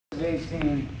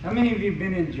18. How many of you have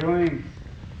been enjoying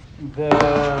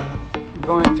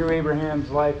going through Abraham's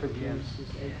life again?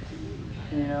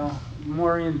 You know,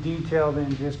 more in detail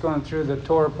than just going through the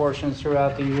Torah portions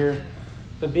throughout the year,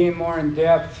 but being more in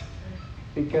depth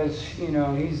because, you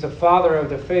know, he's the father of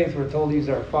the faith. We're told he's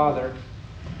our father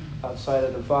outside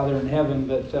of the Father in heaven,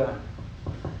 but,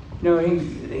 you know,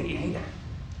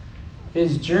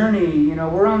 his journey, you know,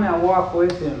 we're on that walk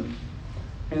with him.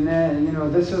 And then, you know,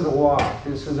 this is a walk.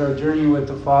 This is our journey with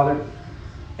the Father.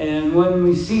 And when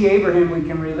we see Abraham, we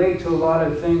can relate to a lot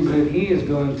of things that he is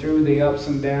going through, the ups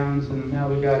and downs, and now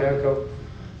we got Echo.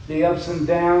 The ups and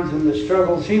downs and the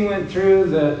struggles he went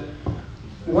through.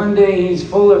 One day he's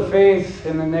full of faith,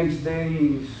 and the next day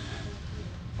he's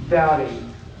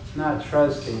doubting, not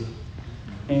trusting.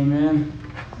 Amen.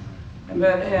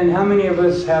 And how many of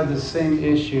us have the same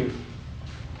issue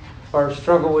or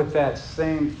struggle with that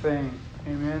same thing?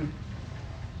 Amen.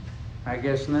 I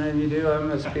guess none of you do. I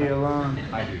must be alone.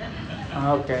 I do.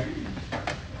 Okay.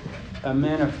 A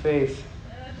man of faith.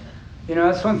 You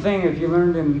know, that's one thing. If you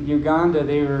learned in Uganda,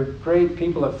 they were great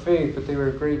people of faith, but they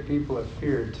were great people of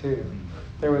fear too.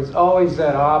 There was always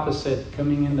that opposite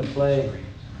coming into play.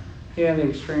 Yeah, the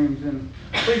extremes. And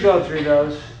we go through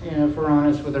those, you know, if we're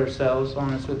honest with ourselves,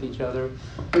 honest with each other.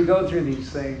 We go through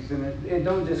these things, and it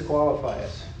don't disqualify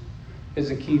us. Is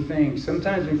a key thing.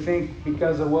 Sometimes we think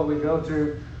because of what we go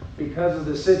through, because of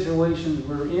the situations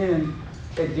we're in,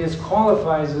 it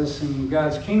disqualifies us in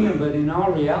God's kingdom. But in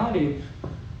all reality,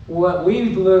 what we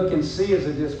look and see as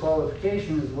a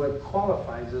disqualification is what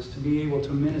qualifies us to be able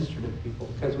to minister to people,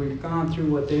 because we've gone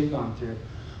through what they've gone through.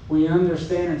 We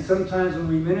understand, and sometimes when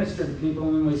we minister to people,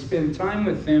 when we spend time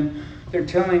with them, they're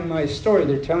telling my story.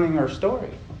 They're telling our story.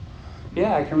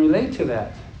 Yeah, I can relate to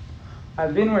that.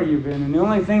 I've been where you've been, and the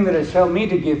only thing that has helped me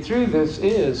to get through this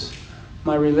is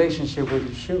my relationship with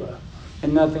Yeshua,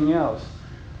 and nothing else.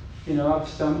 You know, I've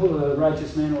stumbled. A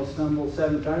righteous man will stumble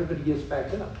 7 times, but he gets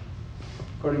back up,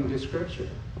 according to Scripture.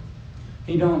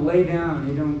 He don't lay down.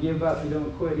 He don't give up. He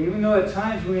don't quit. Even though at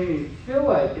times we feel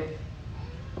like it,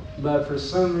 but for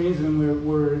some reason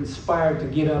we're inspired to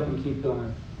get up and keep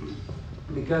going,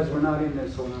 because we're not in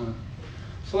this alone.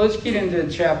 So let's get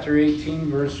into chapter 18,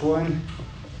 verse 1.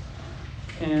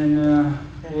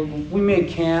 And we may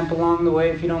camp along the way,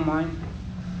 if you don't mind.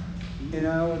 You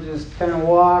know, we'll just kind of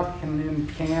walk and then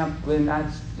camp. And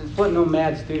that's what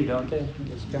nomads do, don't they?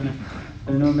 Just kind of,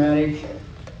 they're nomadic.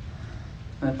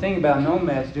 And the thing about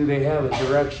nomads, do they have a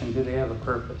direction? Do they have a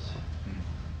purpose?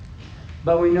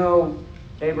 But we know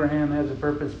Abraham has a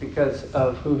purpose because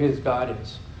of who his God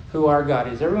is, who our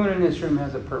God is. Everyone in this room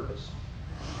has a purpose.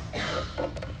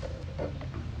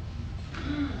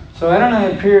 So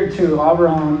Adonai appeared to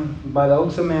Abraham by the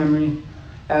oaks of Mamre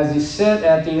as he sat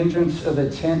at the entrance of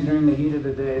the tent during the heat of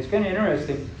the day. It's kind of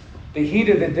interesting. The heat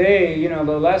of the day, you know,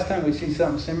 the last time we see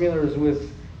something similar is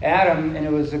with Adam, and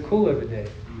it was the cool of the day.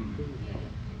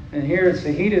 And here it's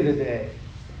the heat of the day.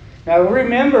 Now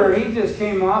remember, he just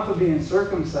came off of being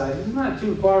circumcised. He's not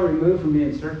too far removed from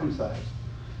being circumcised.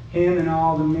 Him and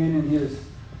all the men in his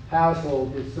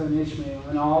household, his son Ishmael,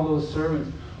 and all those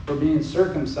servants were being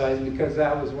circumcised, because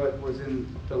that was what was in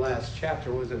the last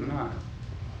chapter, was it not?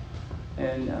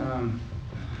 And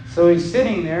so he's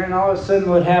sitting there, and all of a sudden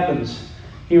what happens?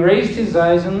 He raised his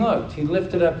eyes and looked. He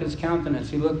lifted up his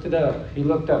countenance. He looked up,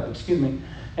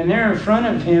 and there in front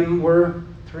of him were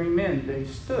 3 men. They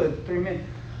stood, 3 men.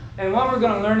 And what we're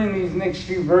going to learn in these next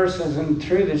few verses and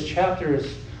through this chapter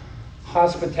is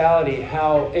hospitality,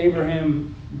 how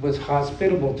Abraham was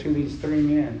hospitable to these 3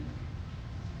 men.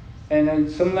 And then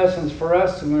some lessons for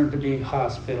us to learn to be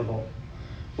hospitable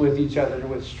with each other,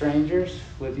 with strangers,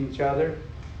 with each other,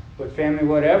 with family,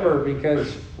 whatever,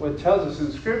 because what tells us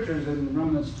in Scriptures in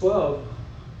Romans 12,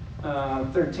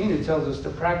 13, it tells us to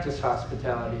practice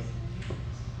hospitality.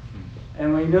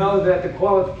 And we know that the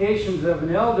qualifications of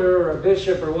an elder or a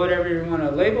bishop or whatever you want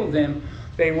to label them,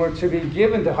 they were to be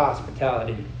given to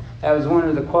hospitality. That was one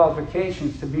of the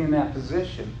qualifications to be in that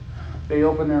position. They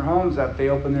opened their homes up. They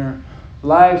opened their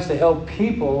lives to help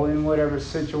people in whatever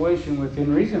situation,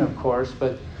 within reason, of course.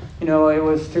 But, you know, it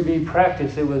was to be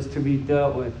practiced. It was to be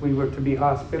dealt with. We were to be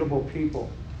hospitable people.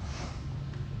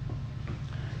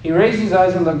 He raised his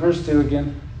eyes and looked, verse 2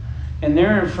 again. And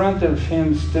there in front of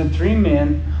him stood 3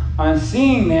 men. On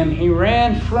seeing them, he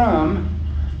ran from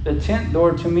the tent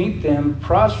door to meet them,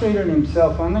 prostrated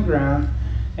himself on the ground,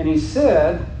 and he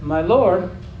said, "My Lord,"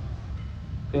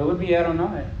 it would be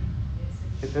Adonai.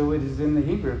 If it was in the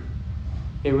Hebrew,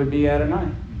 it would be Adonai.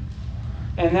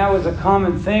 And that was a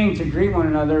common thing to greet one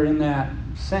another in that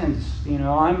sense. You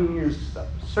know, I'm your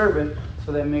servant,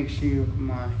 so that makes you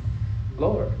my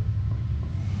Lord.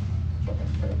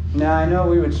 Now, I know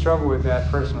we would struggle with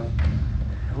that personally.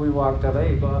 If we walked up,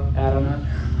 hey, Bob, Adam,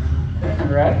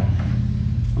 right?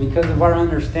 Because of our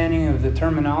understanding of the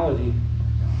terminology.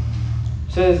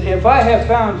 It says, if I have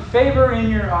found favor in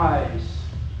your eyes,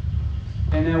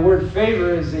 and that word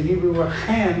favor is the Hebrew word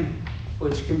chan,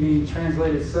 which can be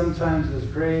translated sometimes as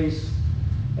grace,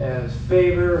 as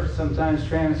favor, sometimes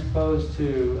transposed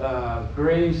to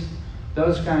grace,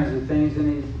 those kinds of things.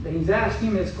 And he's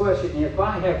asking this question, if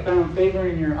I have found favor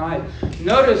in your eyes.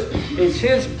 Notice it's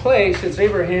his place, it's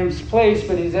Abraham's place,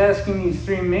 but he's asking these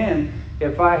three men,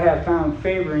 if I have found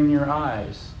favor in your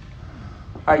eyes.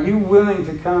 Are you willing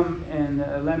to come and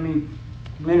let me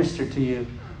minister to you,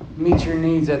 meet your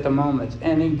needs at the moment?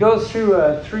 And he goes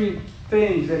through three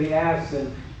things that he asks,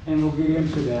 and we'll get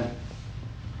into that.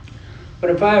 But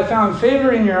if I have found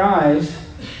favor in your eyes,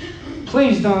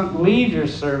 please don't leave your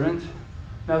servant.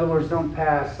 In other words, don't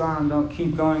pass on, don't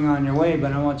keep going on your way,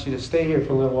 but I want you to stay here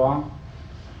for a little while.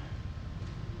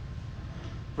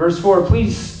 Verse 4,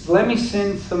 please let me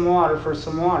send some water for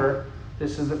some water.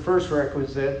 This is the first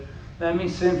requisite. Let me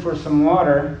send for some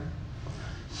water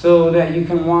so that you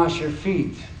can wash your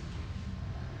feet.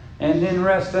 And then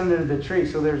rest under the tree.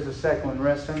 So there's the second one,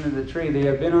 rest under the tree. They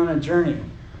have been on a journey.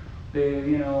 We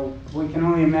can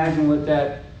only imagine what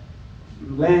that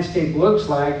landscape looks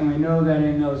like, and we know that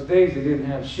in those days they didn't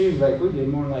have shoes like we did,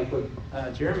 more like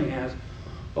what Jeremy has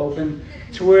open,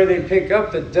 to where they pick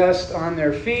up the dust on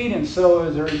their feet, and so it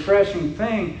was a refreshing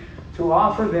thing to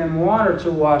offer them water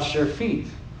to wash their feet.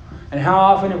 And how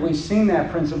often have we seen that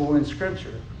principle in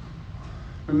Scripture?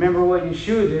 Remember what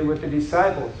Yeshua did with the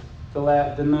disciples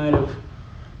the night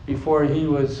before he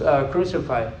was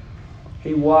crucified.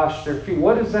 He washed their feet.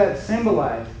 What does that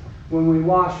symbolize when we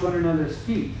wash one another's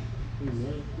feet?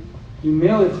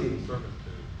 Humility.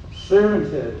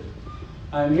 Servanthood.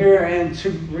 I'm here and to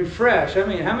refresh. I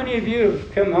mean, how many of you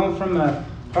have come home from a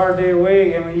hard day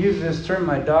away, and we use this term,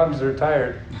 my dogs are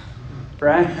tired,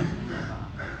 right?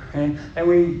 And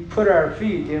we put our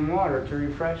feet in water to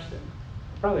refresh them.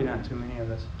 Probably not too many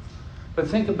of us. But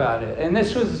think about it. And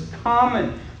this was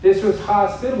common. This was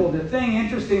hospitable. The thing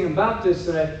interesting about this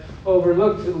that I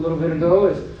overlooked a little bit ago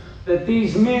is that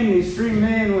these three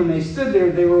men, when they stood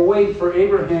there, they were waiting for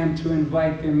Abraham to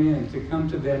invite them in, to come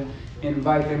to them,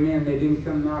 invite them in. They didn't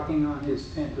come knocking on his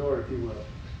tent door, if you will.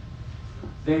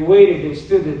 They waited. They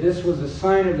stood there. This was a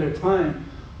sign of their time,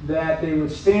 that they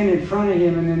would stand in front of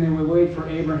him, and then they would wait for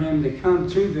Abraham to come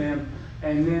to them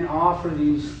and then offer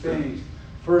these things.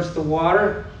 First the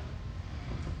water,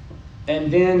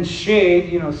 and then shade,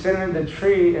 sit under the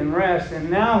tree and rest. And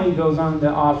now he goes on to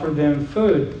offer them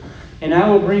food. And I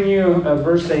will bring you,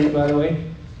 verse 8, by the way.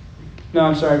 No,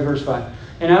 I'm sorry, verse 5.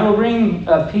 And I will bring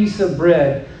a piece of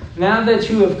bread. Now that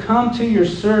you have come to your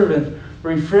servant,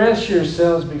 refresh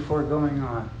yourselves before going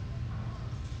on.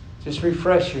 Just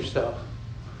refresh yourself.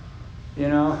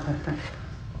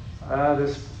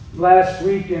 This last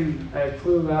weekend I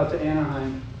flew out to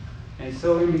Anaheim. And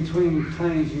so in between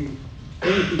planes, you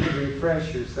think you can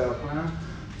refresh yourself, huh?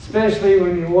 Especially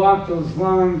when you walk those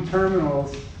long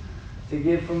terminals to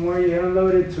get from where you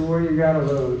unloaded to where you got to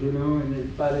load,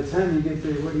 and by the time you get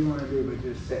there, what do you want to do but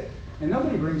just sit? And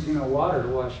nobody brings you no water to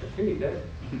wash your feet.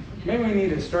 Maybe we need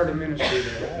to start a ministry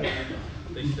there.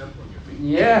 They step on your feet.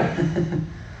 Yeah.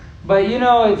 But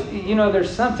there's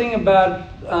something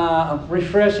about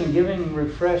refreshing, giving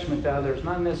refreshment to others,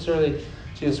 not necessarily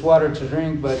just water to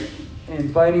drink, but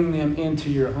inviting them into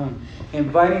your home,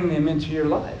 inviting them into your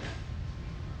life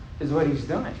is what he's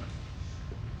doing.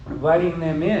 Inviting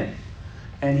them in.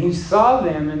 And he saw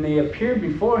them, and they appeared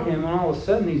before him, and all of a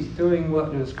sudden he's doing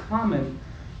what was common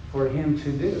for him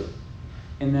to do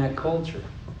in that culture.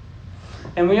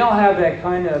 And we all have that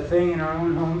kind of thing in our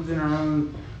own homes, in our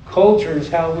own cultures,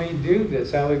 how we do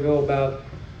this, how we go about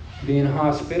being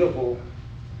hospitable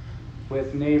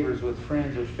with neighbors, with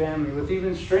friends, with family, with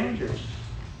even strangers.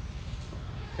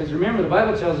 Because remember, the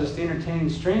Bible tells us to entertain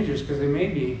strangers because they may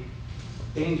be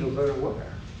angels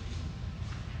unaware.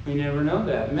 We never know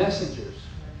that. Messengers.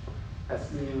 That's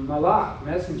malach,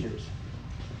 messengers.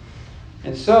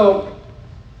 And so,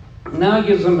 now he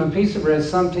gives them a piece of bread,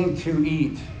 something to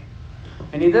eat.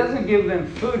 And he doesn't give them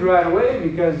food right away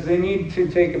because they need to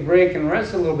take a break and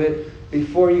rest a little bit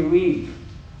before you eat.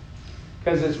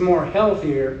 Because it's more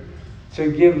healthier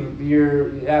to give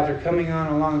after coming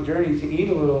on a long journey,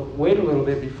 to wait a little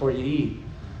bit before you eat,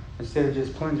 instead of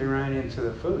just plunging right into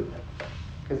the food.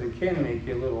 Because it can make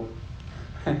you a little...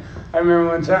 I remember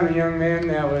one time a young man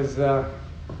that was,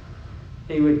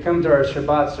 he would come to our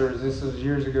Shabbat service. This was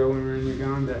years ago when we were in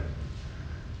Uganda.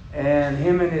 And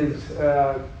him and his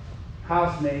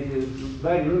housemate, his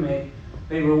buddy roommate,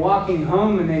 They were walking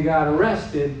home and they got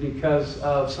arrested because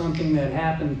of something that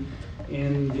happened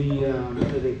in the,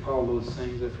 what do they call those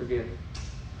things? I forget.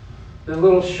 The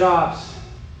little shops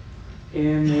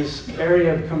in this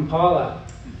area of Kampala.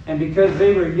 And because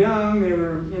they were young, they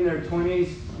were in their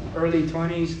 20s, early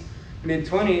 20s,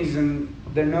 mid-20s, and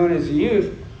they're known as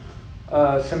youth.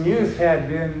 Some youth had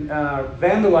been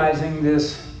vandalizing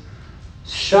this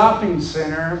shopping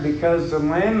center because the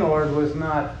landlord was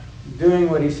not doing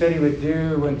what he said he would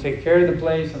do, wouldn't take care of the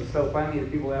place, and so finally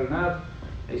the people had enough.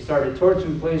 They started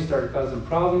torching the place, started causing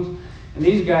problems, and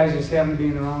these guys just happened to be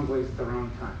in the wrong place at the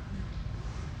wrong time.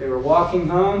 They were walking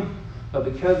home, but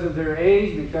because of their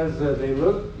age, because they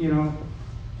looked,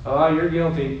 oh, you're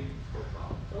guilty.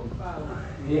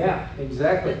 Yeah,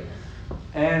 exactly.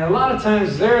 And a lot of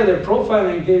times they're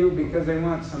profiling people because they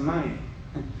want some money.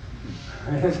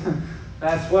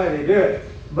 That's why they do it.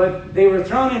 But they were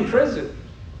thrown in prison.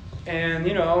 And,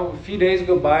 a few days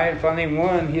go by, and finally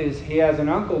he has an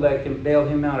uncle that can bail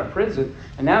him out of prison.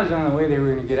 And that was the only way they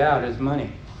were going to get out, is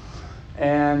money.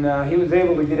 And he was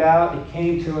able to get out. He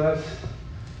came to us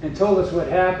and told us what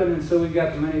happened. And so we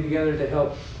got the money together to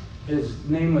help. His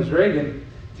name was Reagan,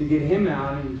 to get him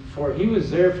out. And he was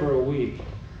there for a week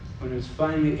when he was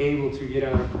finally able to get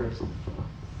out of prison.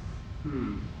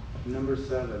 Number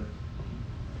 7.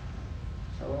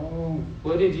 So,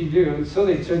 what did you do? So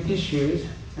they took his shoes.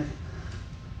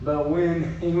 But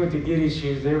when he went to get his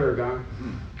shoes, they were gone.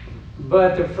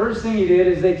 But the first thing he did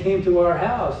is they came to our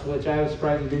house, which I was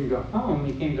surprised he didn't go home.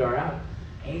 He came to our house.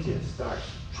 He just started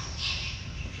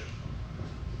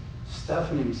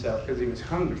stuffing himself because he was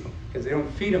hungry, because they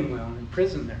don't feed him well in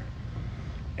prison there.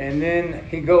 And then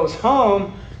he goes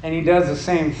home and he does the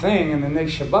same thing. And the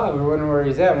next Shabbat, we were wondering where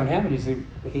he's at. What happened?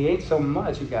 He ate so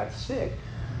much he got sick.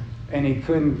 And he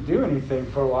couldn't do anything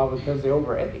for a while because they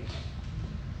overate.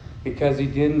 Because he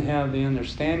didn't have the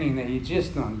understanding that you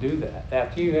just don't do that.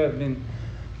 After you have been,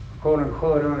 quote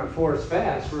unquote, on a forced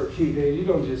fast for a few days, you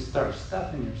don't just start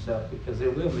stuffing yourself because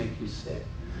it will make you sick.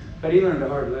 But he learned a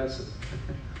hard lesson.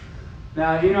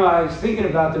 Now, I was thinking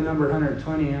about the number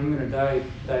 120. I'm going to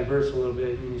diverse a little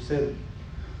bit. And you said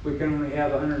we can only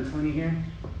have 120 here.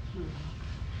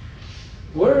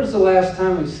 Where is the last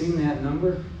time we've seen that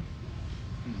number?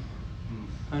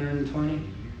 120?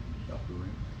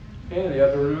 Yeah, the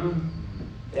upper room.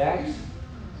 Acts.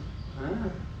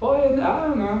 Boy, I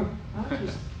don't know. I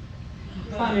just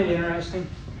find it interesting.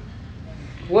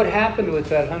 What happened with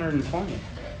that 120? It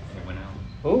went out.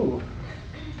 Oh.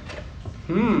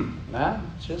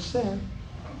 Just saying.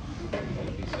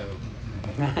 Maybe so.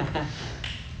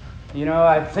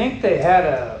 I think they had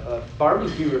a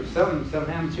barbecue or something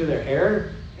happened to their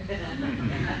hair.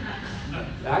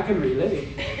 I can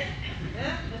relate.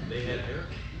 They had hair?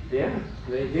 Yeah,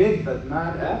 they did, but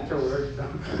not afterwards.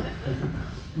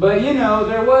 But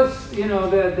there was,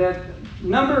 that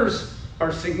numbers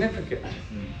are significant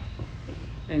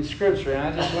in Scripture, and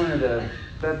I just wanted to.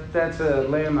 That's a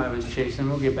lamb I was chasing.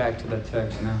 We'll get back to the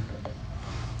text now.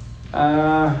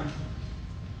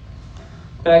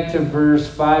 Back to verse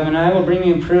 5. And I will bring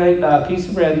you a piece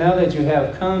of bread now that you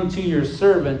have come to your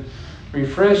servant.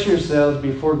 Refresh yourselves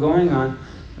before going on.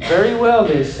 Very well,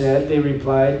 they said. They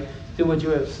replied, do what you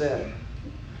have said.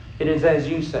 It is as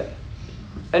you say.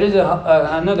 That is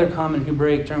another common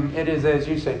Hebraic term. It is as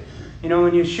you say. When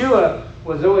Yeshua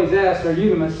was always asked, are you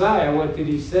the Messiah? What did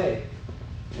he say?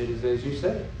 It is as you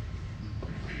say.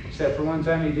 Except for one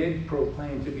time he did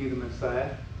proclaim to be the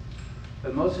Messiah.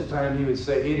 But most of the time he would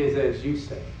say, it is as you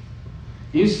say.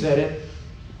 You said it,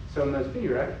 so it must be,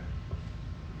 right?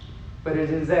 But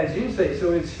it is as you say.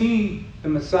 So is he the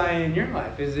Messiah in your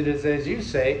life? Is it as you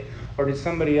say? Or did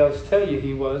somebody else tell you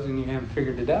he was and you haven't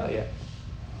figured it out yet?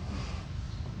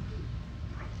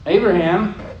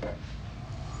 Abraham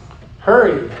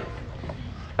hurried.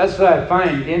 That's what I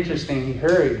find interesting. He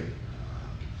hurried.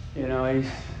 He's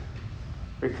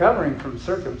recovering from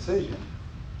circumcision.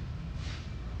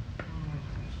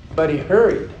 But he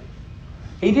hurried.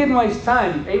 He didn't waste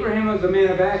time. Abraham was a man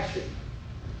of action.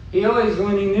 He always,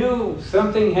 when he knew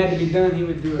something had to be done, he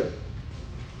would do it.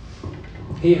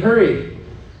 He hurried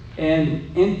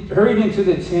and hurried into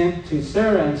the tent to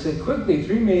Sarah and said, quickly,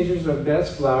 3 measures of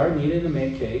best flour needed to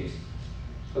make cakes.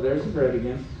 So there's the bread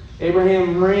again.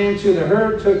 Abraham ran to the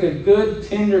herd, took a good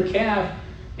tender calf,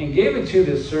 and gave it to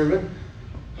the servant,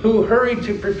 who hurried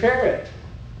to prepare it.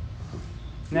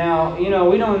 Now, we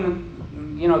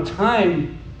don't,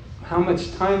 time, how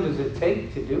much time does it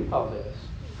take to do all this?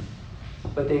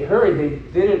 But they hurried.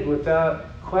 They did it without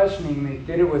questioning. They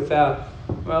did it without,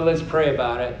 well, let's pray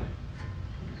about it.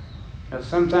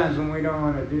 Sometimes when we don't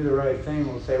want to do the right thing,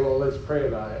 we'll say, well, let's pray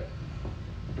about it.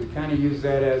 We kind of use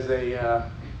that as a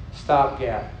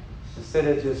stopgap. Instead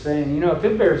of just saying, you know, if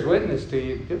it bears witness to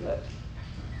you, do it.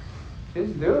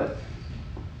 Just do it.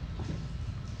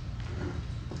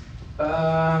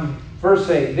 Verse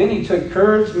 8, then he took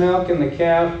curds, milk, and the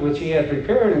calf which he had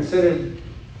prepared, and set it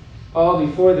all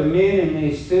before the men, and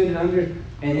he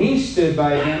stood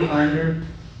by them under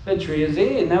the tree of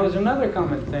Zayed. And that was another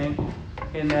common thing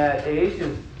in that age,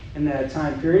 in that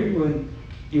time period, when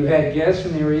you had guests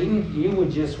and they were eating, you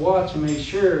would just watch and make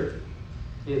sure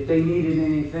if they needed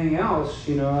anything else,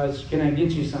 you know, can I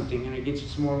get you something? Can I get you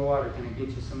some more water? Can I get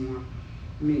you some more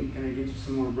meat? Can I get you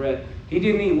some more bread? He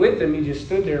didn't eat with them. He just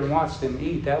stood there and watched them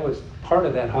eat. That was part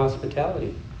of that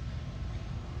hospitality.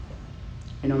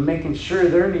 You know, making sure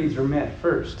their needs were met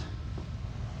first.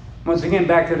 Once again,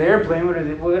 back to the airplane,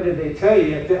 what did they tell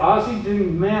you? If the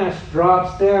oxygen mask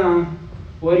drops down,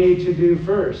 what are you to do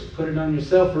first? Put it on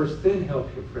yourself first, then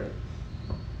help your friend.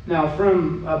 Now,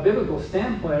 from a biblical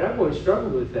standpoint, I've always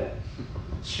struggled with that.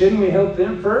 Shouldn't we help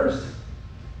them first?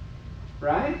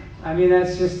 Right? I mean,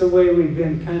 that's just the way we've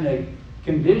been kind of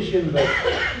conditioned. But,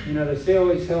 you know, they say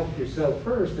always help yourself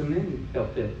first and then you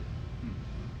help them.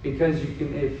 Because you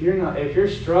can, if you're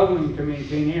struggling to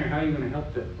maintain air, how are you going to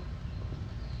help them?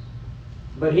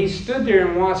 But he stood there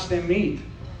and watched them eat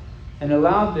and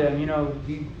allowed them, you know,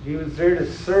 he was there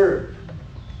to serve.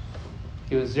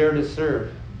 He was there to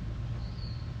serve.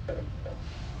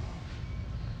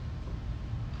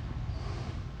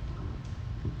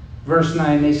 Verse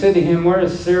 9, they said to him, where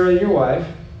is Sarah, your wife?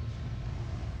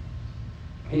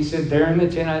 He said, there in the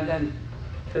tent. And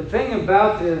the thing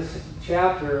about this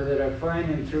chapter that I find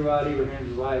him throughout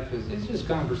Abraham's life is it's just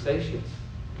conversations.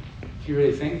 If you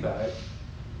really think about it.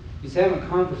 He's having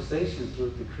conversations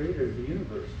with the creator of the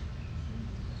universe.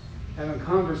 Having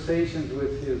conversations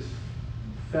with his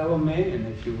fellow man,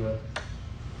 if you will.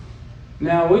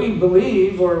 Now we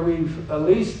believe, or we at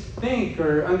least think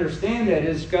or understand that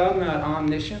is God not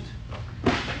omniscient?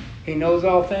 He knows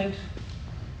all things.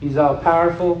 He's all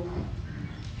powerful.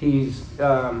 He's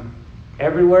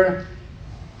everywhere.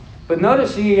 But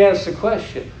notice he asks the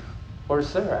question, where's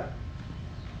Sarah?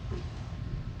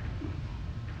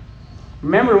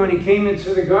 Remember when he came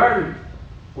into the garden,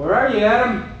 where are you,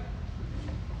 Adam?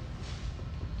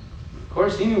 Of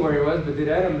course he knew where he was, but did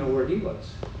Adam know where he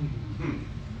was?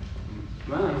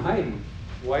 Well, I'm hiding.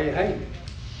 Why are you hiding?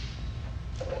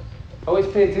 Always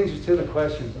pay attention to the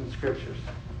questions in the scriptures.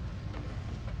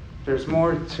 There's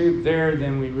more to there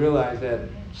than we realize at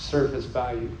surface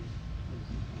value.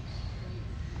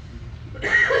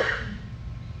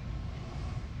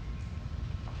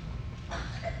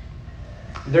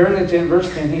 During the 10,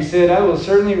 verse 10, he said, I will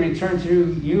certainly return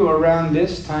to you around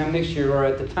this time next year, or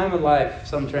at the time of life.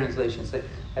 Some translations say,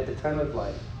 at the time of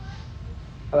life.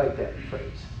 I like that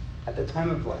phrase. At the time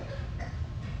of life.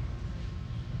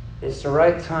 It's the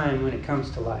right time when it comes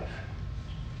to life.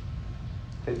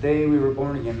 The day we were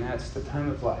born again, that's the time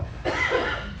of life.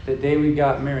 The day we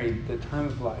got married, the time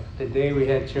of life. The day we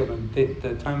had children,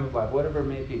 the time of life, whatever it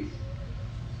may be.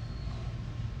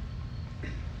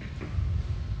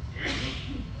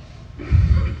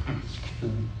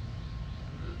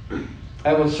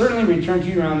 I will certainly return to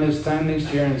you around this time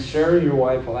next year, and Sarah, your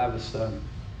wife, will have a son.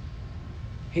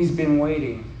 He's been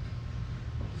waiting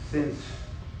since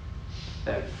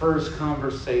that first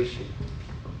conversation.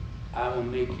 I will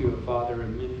make you a father of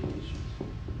many nations.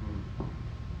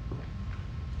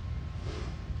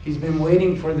 He's been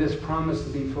waiting for this promise to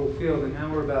be fulfilled, and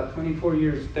now we're about 24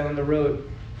 years down the road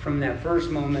from that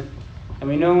first moment. And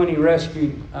we know when he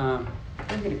rescued, can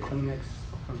I get a Kleenex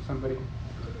from somebody?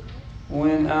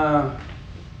 When,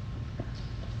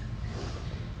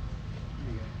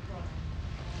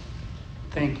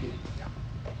 thank you.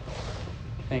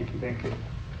 Thank you.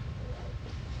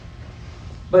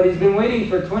 But he's been waiting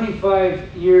for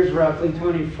 25 years, roughly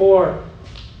 24.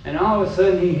 And all of a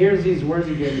sudden he hears these words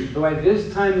again. By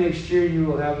this time next year you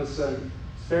will have a son.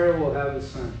 Sarah will have a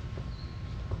son.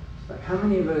 It's like, how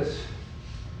many of us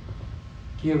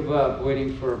give up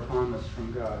waiting for a promise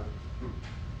from God?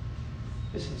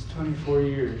 This is 24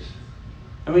 years.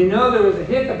 And we know there was a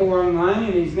hiccup along the line,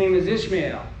 and his name is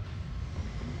Ishmael.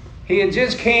 He had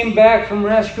just came back from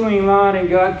rescuing Lot, and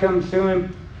God comes to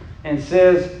him and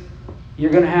says,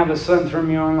 you're going to have a son from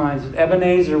your own lines.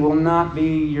 Ebenezer will not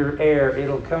be your heir.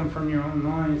 It'll come from your own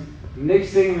lines.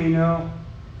 Next thing we know,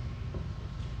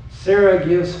 Sarah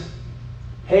gives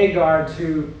Hagar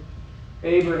to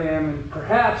Abraham, and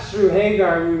perhaps through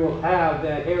Hagar we will have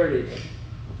that heritage.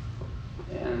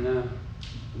 And it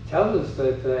tells us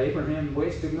that Abraham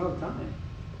wasted no time.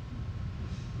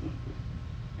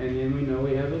 And then we know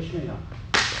we have Ishmael.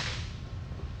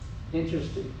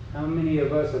 Interesting. How many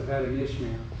of us have had an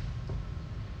Ishmael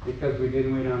because we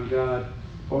didn't wait on God,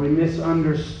 or we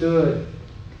misunderstood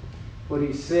what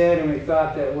he said, and we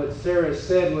thought that what Sarah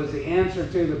said was the answer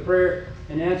to the prayer,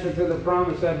 an answer to the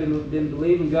promise I've been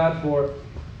believing God for,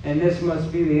 and this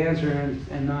must be the answer,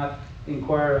 and not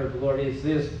inquire of the Lord, is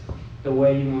this the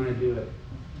way you want to do it?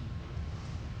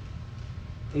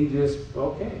 He just,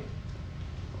 okay.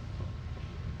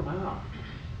 Wow.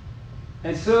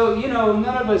 And so, none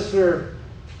of us are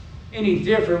any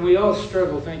different. We all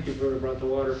struggle. Thank you, whoever brought the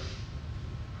water.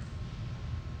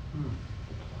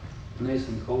 Nice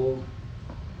and cold.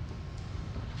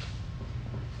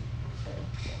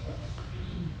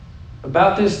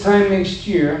 About this time next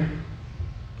year,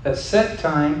 a set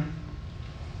time,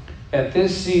 at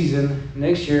this season,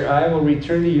 next year, I will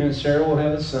return to you and Sarah will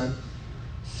have a son.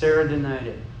 Sarah denied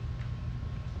it.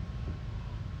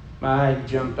 I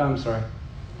jumped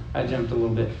a little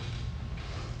bit.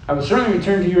 I will certainly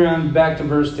return to you back to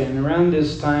verse 10. Around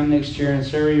this time next year, and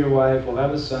Sarah, your wife, will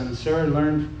have a son. Sarah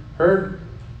heard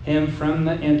him from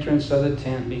the entrance of the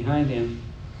tent behind him.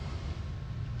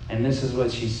 And this is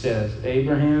what she says.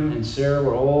 Abraham and Sarah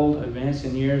were old, advanced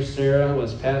in years. Sarah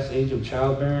was past age of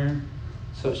childbearing,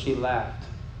 so she laughed.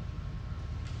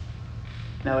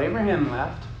 Now Abraham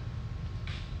laughed.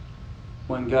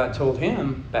 When God told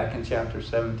him back in chapter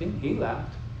 17, he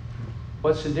laughed.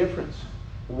 What's the difference?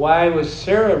 Why was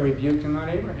Sarah rebuked and not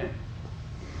Abraham?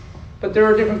 But there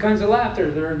are different kinds of laughter.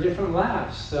 There are different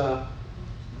laughs.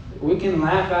 We can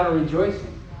laugh out of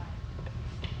rejoicing.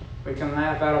 We can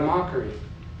laugh out of mockery.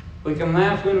 We can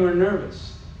laugh when we're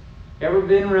nervous. Ever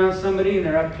been around somebody and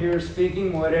they're up here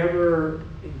speaking, whatever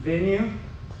venue,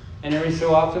 and every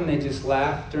so often they just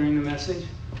laugh during the message?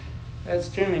 That's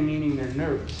generally meaning they're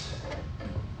nervous.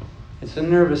 It's a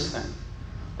nervous thing.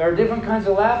 There are different kinds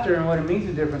of laughter, and what it means is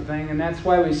a different thing, and that's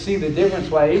why we see the difference.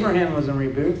 Why Abraham wasn't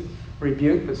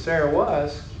rebuked, but Sarah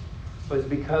was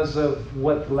because of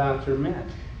what the laughter meant.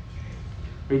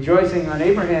 Rejoicing on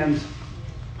Abraham's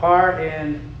part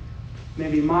and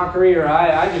maybe mockery, or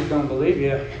I just don't believe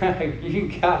you.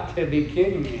 You got to be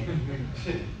kidding me.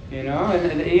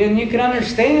 And you can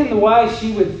understand why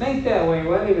she would think that way,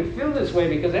 why they would feel this way,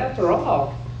 because after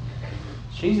all,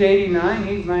 she's 89,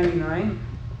 he's 99.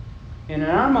 And in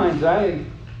our minds,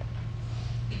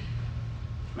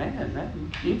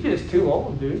 you're just too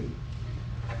old, dude.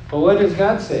 But what does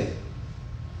God say?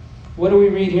 What do we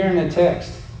read here in the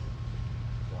text?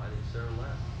 Why did Sarah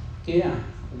laugh? Yeah.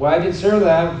 Why did Sarah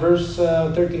laugh? Verse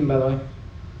 13, by the way.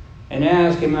 And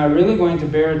ask, am I really going to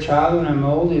bear a child when I'm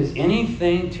old? Is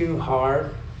anything too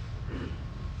hard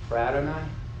for Adonai?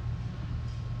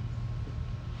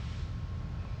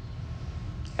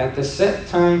 At the set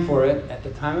time for it, at the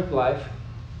time of life,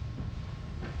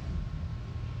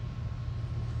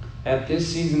 at this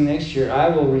season next year, I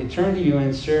will return to you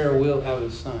and Sarah will have a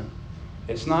son.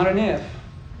 It's not an if,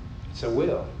 it's a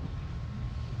will.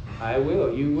 I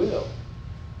will, you will.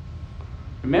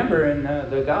 Remember, in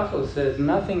the gospel it says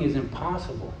nothing is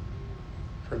impossible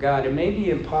for God. It may be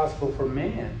impossible for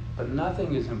man, but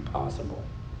nothing is impossible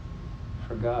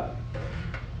for God.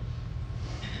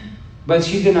 But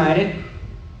she denied it.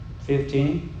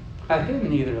 15. I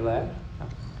didn't either laugh.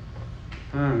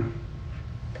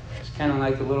 It's kind of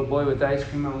like the little boy with ice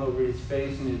cream all over his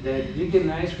face, and his dad, did you get an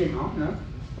ice cream? Oh, no.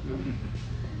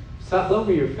 It's all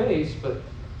over your face, but,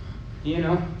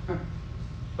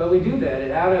 But we do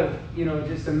that out of,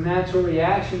 just a natural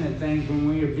reaction to things when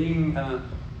we are being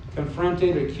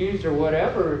confronted, accused, or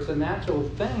whatever. It's a natural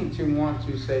thing to want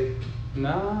to say,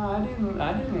 no,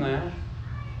 I didn't laugh.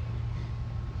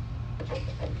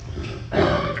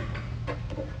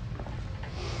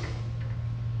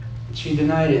 She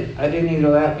denied it. I didn't either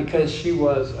laugh because she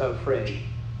was afraid.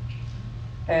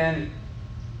 And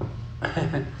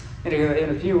in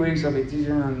a few weeks I'll be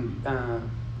teaching on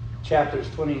chapters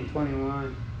 20 and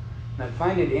 21. And I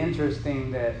find it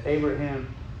interesting that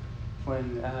Abraham,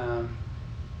 when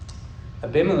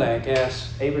Abimelech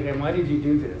asked Abraham, why did you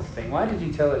do this thing? Why did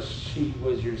you tell us she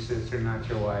was your sister, not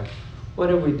your wife? What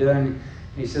have we done? And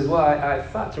he says, well, I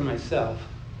thought to myself,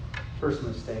 first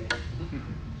mistake,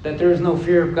 that there is no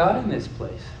fear of God in this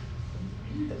place.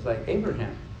 It's like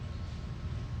Abraham.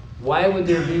 Why would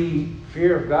there be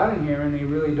fear of God in here and they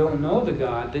really don't know the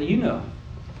God that you know?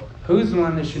 Who's the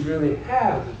one that should really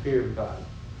have the fear of God?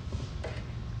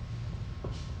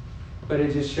 But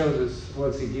it just shows us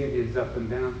what's he give you is up and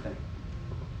down thing.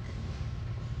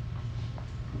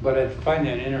 But I find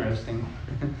that interesting.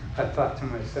 I thought to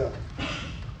myself,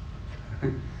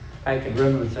 I could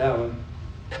run with that one.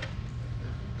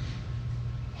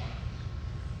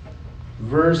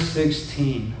 Verse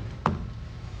 16.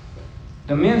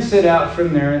 The men set out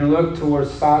from there and looked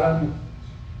towards Sodom,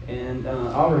 and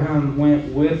Abraham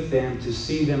went with them to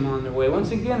see them on their way.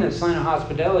 Once again, a sign of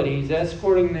hospitality. He's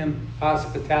escorting them,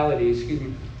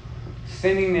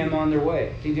 sending them on their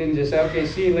way. He didn't just say, okay,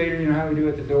 see you later, you know how we do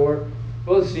at the door.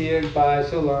 We'll see you, bye,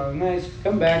 so long. Nice,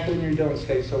 come back when you're done,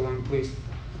 stay so long, please.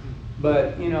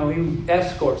 But, he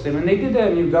escorts them. And they did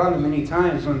that in Uganda many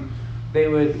times when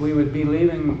we would be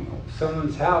leaving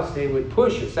someone's house, they would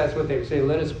push us. That's what they would say,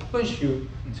 let us push you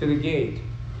to the gate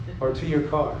or to your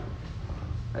car.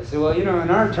 I said, well, in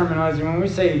our terminology, when we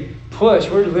say push,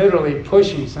 we're literally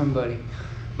pushing somebody.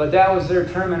 But that was their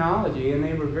terminology, and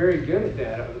they were very good at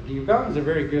that. The Ugandans are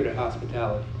very good at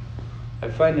hospitality. I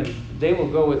find they will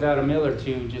go without a meal or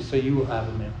two just so you will have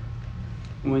a meal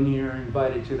when you're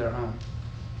invited to their home.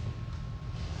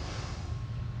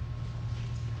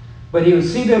 But he would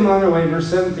see them on their way, verse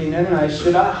 17, and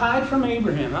should I hide from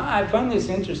Abraham? I find this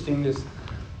interesting,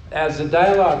 as the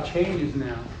dialogue changes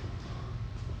now.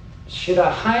 Should I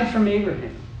hide from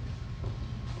Abraham?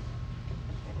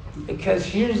 Because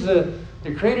here's the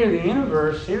creator of the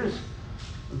universe, here's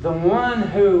the one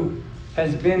who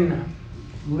has been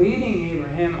leading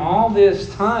Abraham all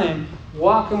this time,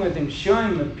 walking with him,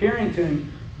 showing him, appearing to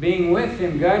him, being with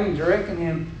him, guiding, directing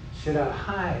him. Should I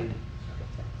hide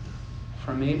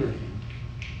from Abraham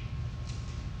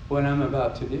what I'm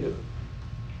about to do?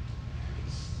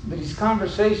 But these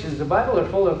conversations, the Bible are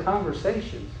full of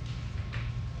conversations.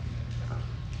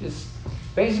 Just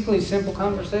basically simple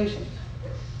conversations.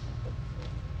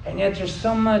 And yet there's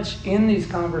so much in these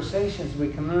conversations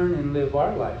we can learn and live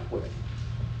our life with.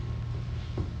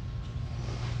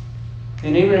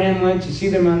 And Abraham went to see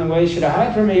them on the way. Should I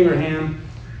hide from Abraham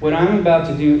what I'm about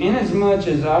to do, inasmuch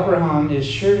as Abraham is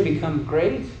sure to become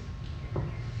great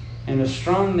and a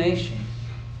strong nation?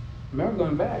 Remember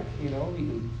going back,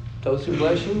 those who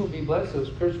bless you will be blessed, those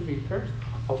who curse will be cursed.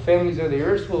 All families of the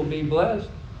earth will be blessed.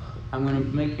 I'm going to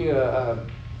make you a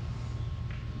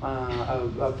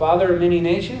father of many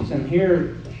nations. And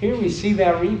here we see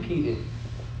that repeated.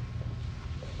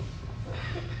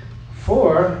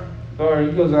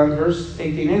 He goes on, verse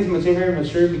 18, inasmuch as Abraham was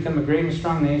sure to become a great and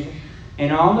strong nation,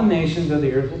 and all the nations of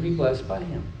the earth will be blessed by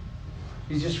him.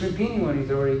 He's just repeating what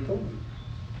he's already told them.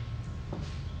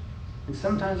 And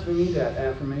sometimes we need that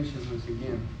affirmation once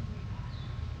again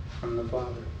from the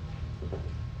Father.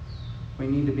 We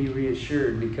need to be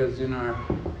reassured, because in our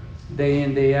day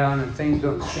in, day out, and things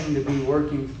don't seem to be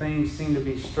working, things seem to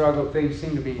be struggle, things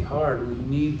seem to be hard, we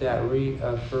need that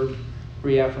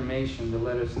reaffirmation to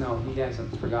let us know He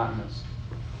hasn't forgotten us.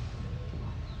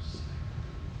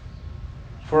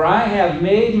 For I have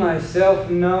made myself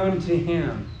known to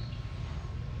Him.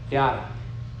 Yada.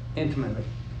 Intimately.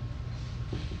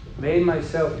 Made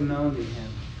myself known to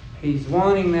Him. He's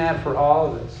wanting that for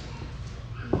all of us.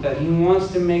 That He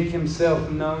wants to make Himself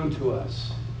known to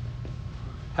us.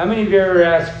 How many of you ever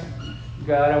asked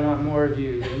God, I want more of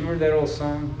you? Remember that old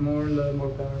song? More love, more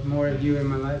power, more of you in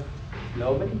my life?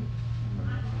 Nobody?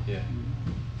 Yeah.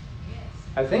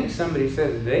 I think somebody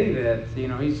said today that,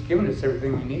 He's given us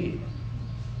everything we need.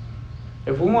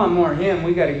 If we want more of Him,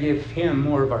 we got to give Him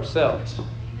more of ourselves.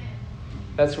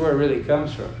 That's where it really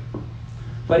comes from.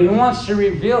 But He wants to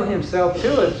reveal Himself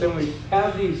to us, and we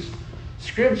have these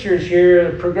scriptures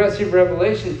here, progressive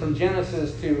revelation from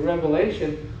Genesis to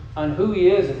Revelation on who He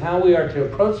is and how we are to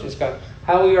approach this God,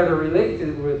 how we are to relate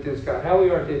with this God, how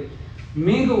we are to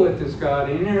mingle with this God,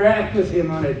 interact with Him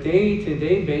on a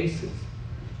day-to-day basis,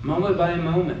 moment by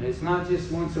moment. It's not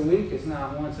just once a week, it's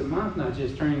not once a month, not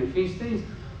just during the feast days,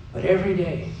 but every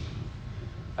day.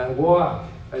 A walk,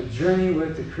 a journey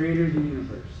with the Creator of the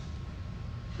universe,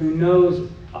 who knows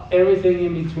everything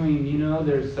in between.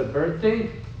 There's the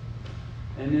birthday,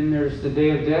 and then there's the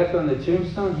day of death on the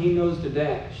tombstone. He knows the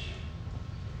dash.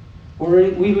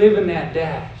 We live in that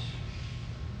dash.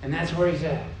 And that's where He's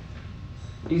at.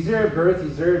 He's there at birth,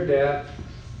 He's there at death,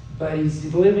 but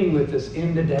He's living with us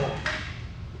in the dash.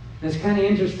 And it's kind of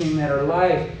interesting that our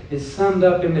life is summed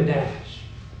up in the dash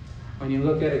when you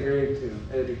look at a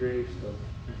gravestone.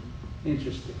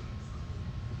 Interesting.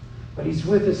 But He's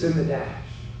with us in the dash.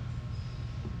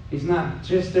 He's not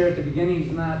just there at the beginning,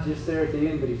 He's not just there at the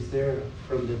end, but He's there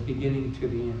from the beginning to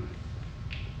the end.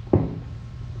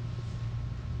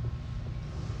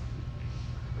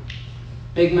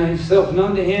 Make myself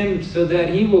known to Him so that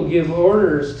He will give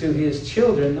orders to His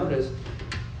children. Notice,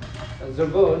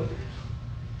 zavod,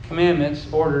 commandments,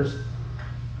 orders,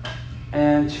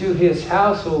 and to His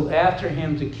household after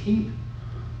Him to keep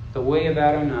the way of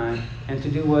Adonai and to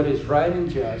do what is right and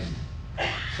just,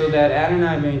 so that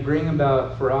Adonai may bring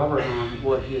about for Abraham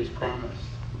what He has promised.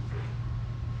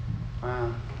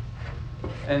 Wow.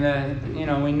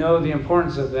 And we know the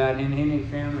importance of that in any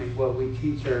family, what we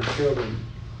teach our children,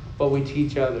 what we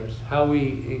teach others, how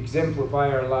we exemplify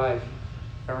our life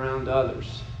around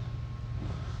others.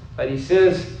 But he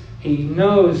says he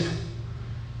knows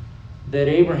that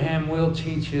Abraham will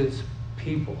teach his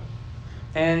people.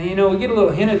 And we get a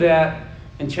little hint of that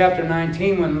in chapter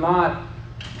 19 when Lot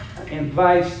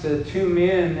invites the two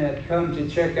men that come to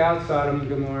check out Sodom and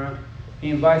Gomorrah. He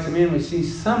invites them in. We see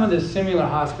some of the similar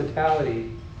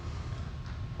hospitality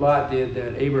Lot did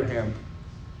that Abraham,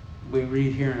 we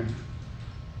read here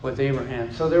with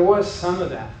Abraham. So there was some of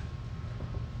that.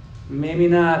 Maybe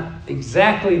not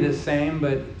exactly the same,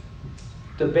 but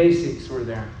the basics were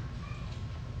there.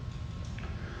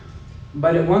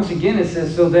 But once again it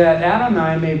says, so that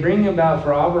Adonai may bring about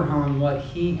for Abraham what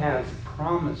he has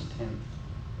promised him.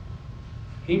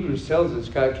 Hebrews tells us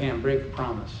God can't break a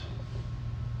promise.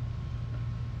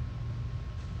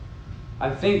 I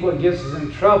think what gets us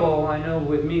in trouble, I know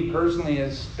with me personally,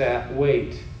 is that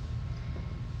weight.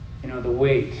 The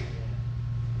weight.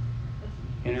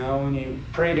 When you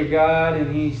pray to God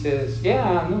and He says,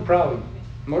 yeah, no problem.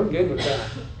 We're good with that.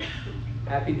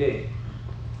 Happy day.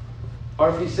 Or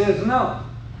if He says no.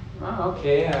 Well,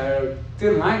 okay, I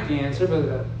didn't like the answer, but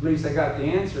at least I got the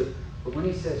answer. But when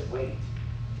He says, wait.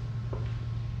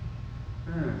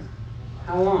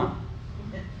 How long?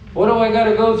 What do I got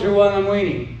to go through while I'm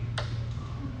waiting?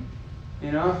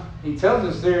 He tells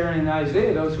us there in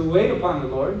Isaiah, those who wait upon the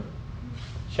Lord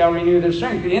shall renew their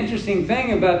strength. The interesting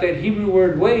thing about that Hebrew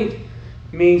word wait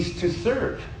means to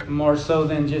serve, more so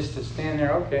than just to stand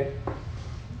there, okay.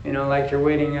 Like you're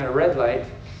waiting at a red light,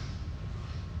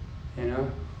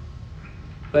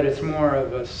 But it's more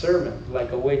of a servant,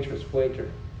 like a waitress, waiter.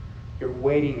 You're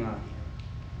waiting on Him.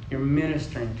 You're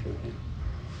ministering to Him.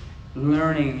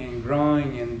 Learning and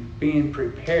growing and being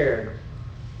prepared.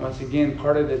 Once again,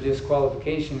 part of the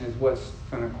disqualification is what's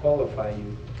going to qualify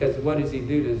you. Because what does He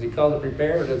do? Does He call to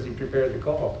prepare, or does He prepare the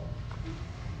call?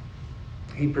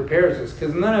 He prepares us,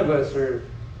 because none of us are,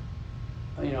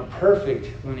 perfect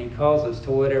when He calls us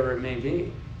to whatever it may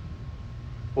be.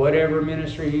 Whatever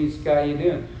ministry He's got you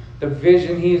doing. The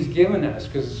vision He has given us,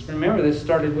 because remember, this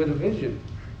started with a vision.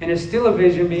 And it's still a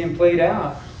vision being played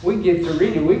out. We get to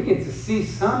read it. We get to see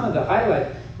some of the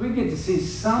highlights. We get to see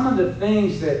some of the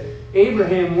things that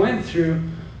Abraham went through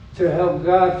to help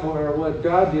God, for what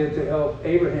God did to help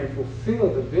Abraham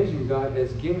fulfill the vision God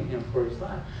has given him for his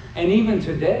life. And even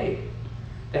today,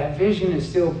 that vision is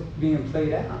still being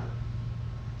played out.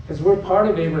 Because we're part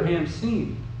of Abraham's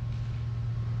seed.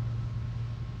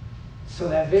 So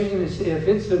that vision is, if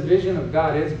it's the vision of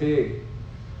God, it's big.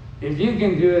 If you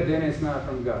can do it, then it's not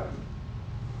from God.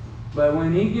 But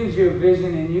when He gives you a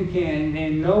vision and you can,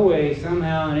 in no way,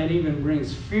 somehow, and it even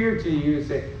brings fear to you, and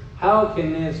say, how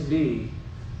can this be?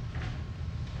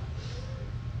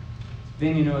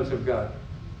 Then you know it's of God.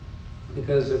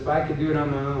 Because if I could do it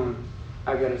on my own,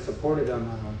 I've got to support it on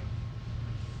my own.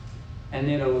 And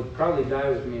then it will probably die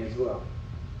with me as well.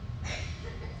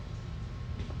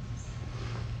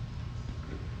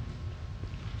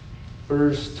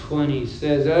 Verse 20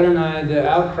 says, Adonai said, the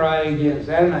outcry against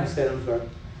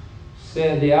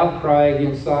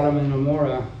Sodom and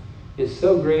Gomorrah is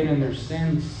so great and their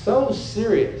sin so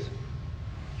serious.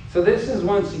 So this is,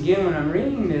 once again, when I'm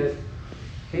reading this,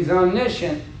 He's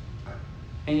omniscient,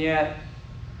 and yet,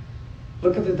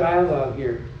 look at the dialogue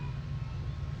here.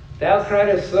 The outcry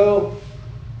is so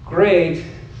great,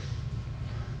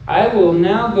 I will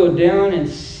now go down and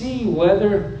see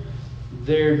whether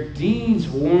their deeds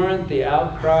warrant the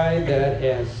outcry that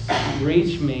has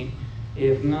reached me.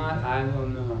 If not, I will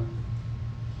know.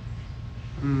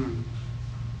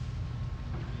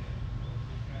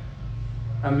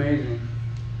 Amazing.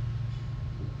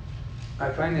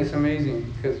 I find this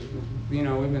amazing because, we've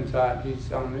been taught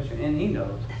He's omniscient, and He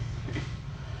knows.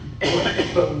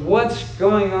 But what's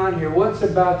going on here? What's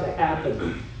about to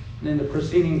happen in the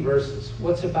preceding verses?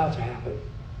 What's about to happen?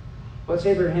 What's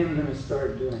Abraham going to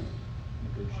start doing?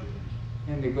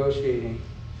 Negotiating.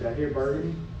 Did I hear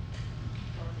bargaining?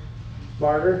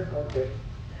 Barter? Okay.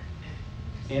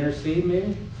 Intercede,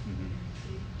 maybe?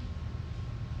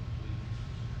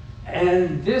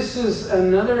 And this is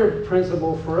another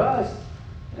principle for us.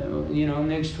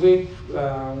 Next week,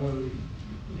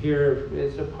 here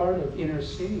is a part of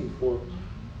interceding for,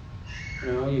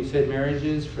 you said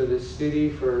marriages, for the city,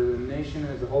 for the nation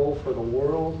as a whole, for the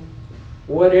world.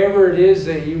 Whatever it is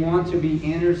that you want to be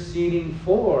interceding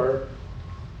for,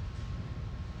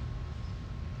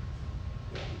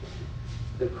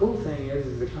 the cool thing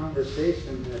is the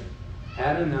conversation that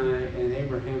Adonai and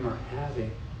Abraham are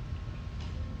having.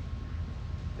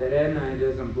 That Adonai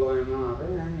doesn't blow him off.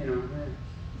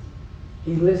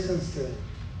 He listens to it.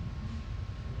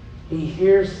 He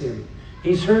hears him.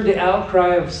 He's heard the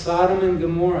outcry of Sodom and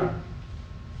Gomorrah.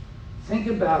 Think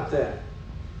about that.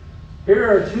 Here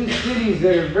are two cities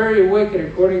that are very wicked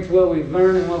according to what we've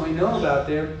learned and what we know about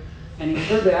them. And he's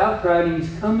heard the outcry, and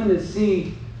he's coming to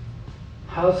see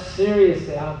how serious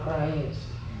the outcry is.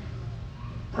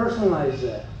 Personalize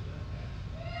that.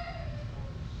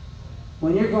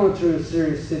 When you're going through a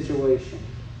serious situation,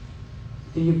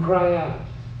 do you cry out?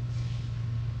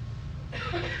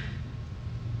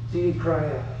 Do you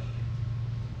cry out?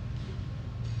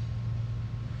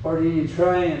 Or do you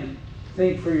try and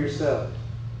think for yourself?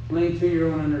 Lean to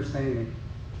your own understanding.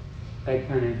 That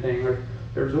kind of thing. Or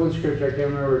there's one scripture, I can't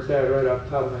remember where it's at right off the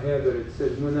top of my head, but it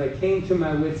says, when I came to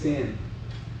my wit's end.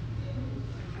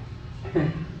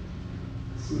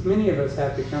 Many of us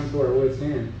have to come to our wit's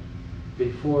end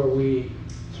before we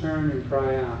turn and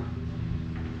cry out.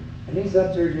 And he's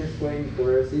up there just waiting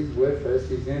for us. He's with us.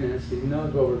 He's in us. He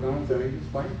knows what we're going through. He's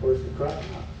just waiting for us to cry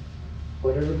out.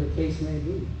 Whatever the case may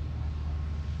be.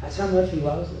 That's how much he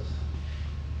loves us.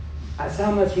 That's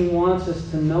how much he wants us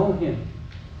to know him.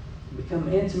 To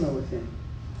become intimate with him.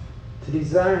 To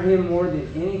desire him more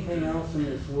than anything else in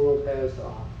this world has to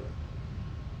offer.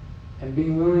 And be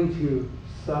willing to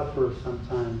suffer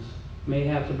sometimes. May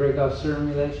have to break off certain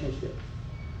relationships.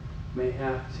 May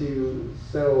have to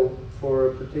settle for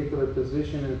a particular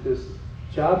position at this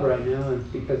job right now,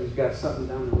 and because he's got something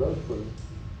down the road for you.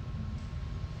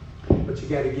 But you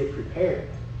got to get prepared.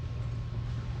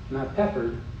 Not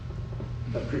peppered,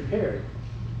 but prepared.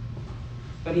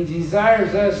 But he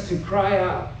desires us to cry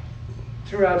out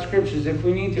throughout scriptures if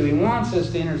we need to. He wants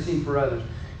us to intercede for others.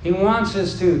 He wants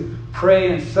us to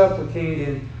pray and supplicate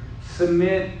and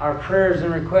submit our prayers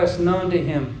and requests known to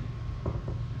him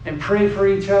and pray for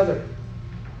each other.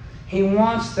 He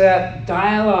wants that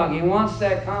dialogue. He wants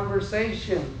that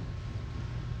conversation.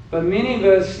 But many of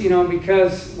us,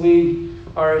 because we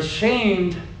are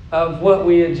ashamed of what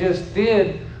we had just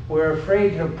did, we're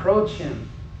afraid to approach him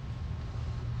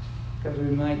because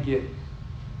we might get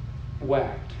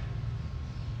whacked.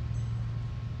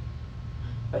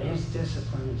 But his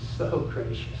discipline is so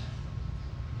gracious.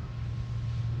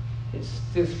 His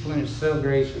discipline is so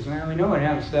gracious. Now, we know what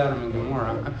happens to Sodom and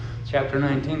Gomorrah. Chapter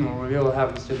 19 will reveal what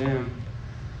happens to them.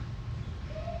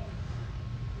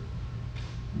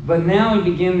 But now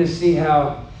we begin to see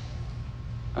how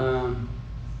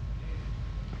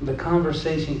the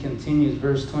conversation continues.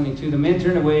 Verse 22. The men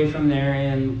turned away from there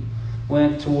and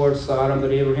went towards Sodom,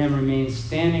 but Abraham remained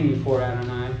standing before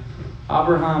Adonai.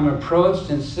 Abraham approached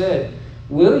and said,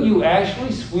 "Will you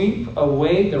actually sweep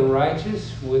away the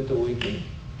righteous with the wicked?"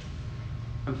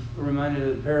 I'm reminded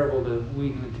of the parable of the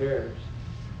wheat and the tares.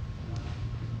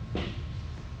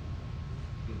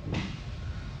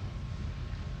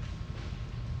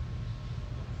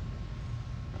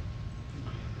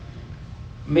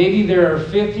 Maybe there are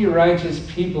 50 righteous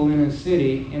people in the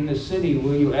city.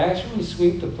 Will you actually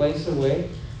sweep the place away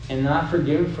and not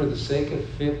forgive for the sake of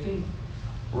 50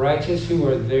 righteous who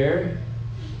are there?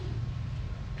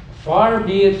 Far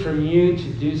be it from you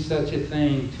to do such a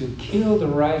thing, to kill the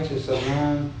righteous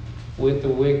along with the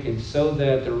wicked, so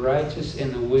that the righteous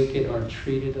and the wicked are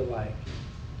treated alike.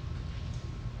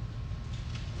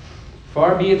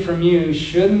 Far be it from you,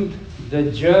 shouldn't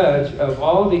the judge of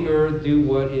all the earth do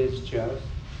what is just?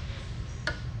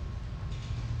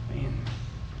 Man,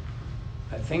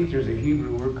 I think there's a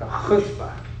Hebrew word called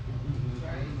chutzpah,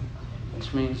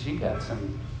 which means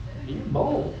you're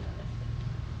bold.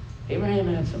 Abraham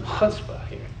had some chutzpah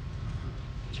here.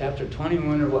 Chapter 20, we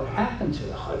wonder what happened to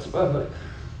the chutzpah,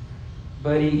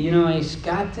 but he's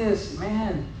got this,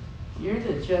 man, you're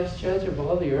the just judge of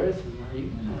all the earth, and are you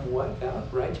going to wipe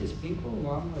out righteous people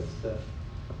along with the...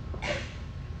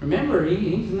 Remember,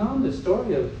 he's known the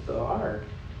story of the ark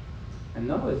and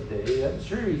Noah's day. I'm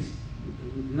sure he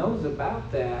knows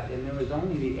about that, and there was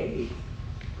only the 8.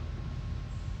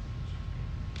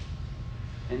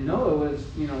 And Noah was,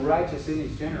 righteous in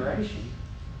his generation.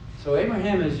 So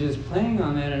Abraham is just playing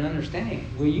on that and understanding.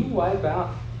 Will you wipe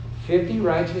out 50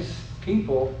 righteous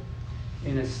people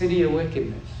in a city of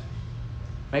wickedness?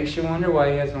 Makes you wonder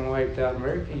why he hasn't wiped out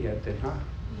America yet then, huh?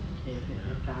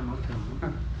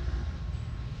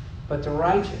 But the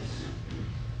righteous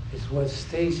is what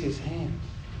stays his hand.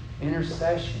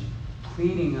 Intercession,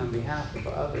 pleading on behalf of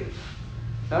others.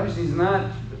 Notice he's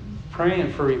not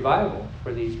praying for revival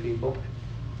for these people.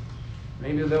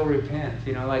 Maybe they'll repent,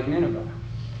 like Nineveh.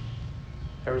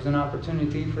 There was an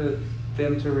opportunity for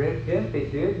them to repent. They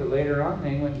did, but later on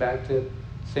they went back to the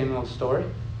same old story,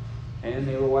 and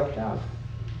they were wiped out.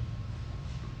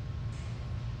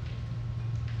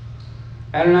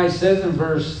 Adonai says in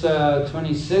verse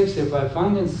 26, if I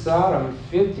find in Sodom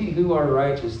 50 who are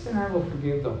righteous, then I will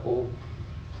forgive the whole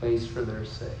place for their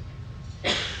sake.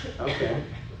 Okay.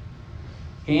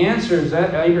 He answers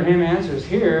that, Abraham answers,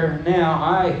 here, now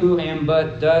I who am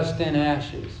but dust and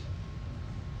ashes.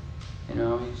 You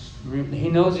know, he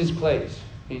knows his place.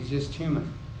 He's just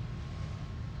human.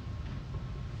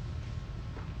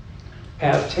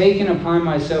 Have taken upon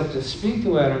myself to speak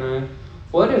to Adonai.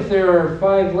 What if there are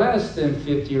 5 less than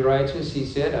 50 righteous? He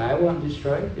said, I won't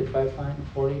destroy it if I find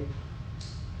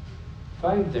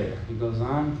 45 there. He goes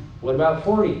on, what about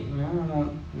 40? No, I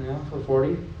won't, no, for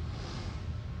 40.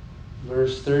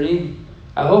 Verse 30,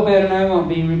 I hope Adonai won't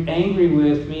be angry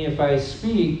with me if I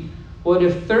speak. What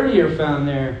if 30 are found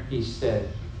there? He said,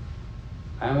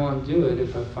 I won't do it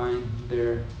if I find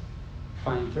 30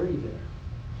 there.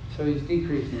 So he's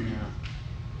decreasing now.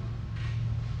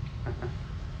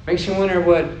 Makes you wonder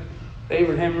what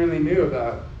Abraham really knew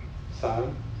about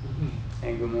Sodom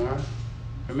and Gomorrah.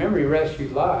 Remember, he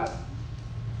rescued Lot.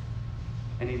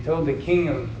 And he told the king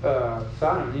of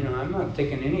Sodom, you know, I'm not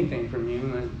taking anything from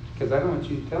you because I don't want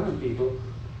you telling people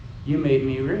you made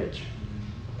me rich.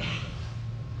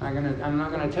 I'm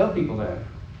not going to tell people that.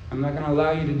 I'm not going to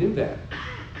allow you to do that.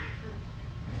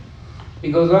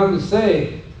 He goes on to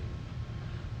say,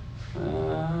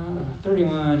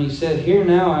 31, he said, here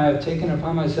now I have taken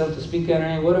upon myself to speak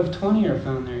Adonai. What if 20 are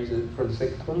found there? He said, for the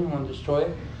sake of 20, I won't destroy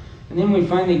it. And then we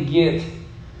finally get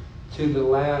to the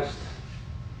last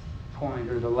point,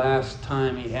 or the last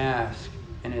time he asked,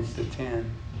 and it's the 10.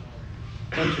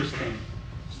 Interesting.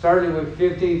 Started with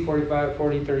 50, 45,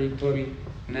 40, 30, 20,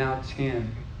 now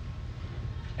 10.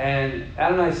 And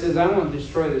Adonai says, I won't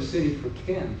destroy the city for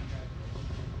 10.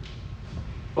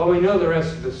 Well, we know the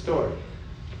rest of the story.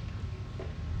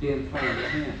 He didn't find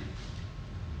 10.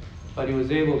 But he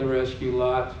was able to rescue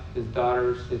Lot, his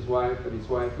daughters, his wife, and his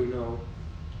wife, we know,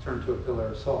 turned to a pillar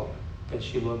of salt as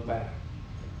she looked back.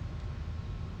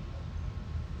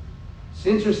 What's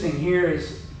interesting here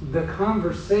is the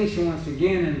conversation once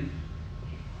again, and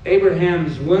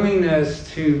Abraham's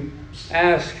willingness to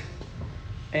ask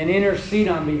and intercede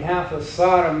on behalf of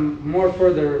Sodom, more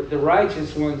for the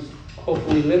righteous ones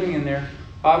hopefully living in there.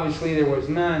 Obviously there was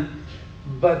none.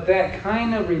 But that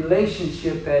kind of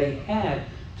relationship that he had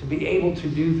to be able to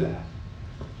do that.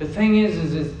 The thing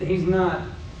is he's not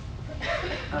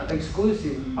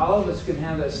exclusive. All of us can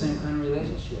have that same kind of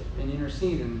relationship and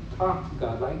intercede and talk to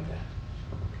God like that.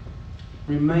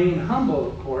 Remain humble,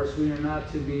 of course. We are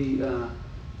not to be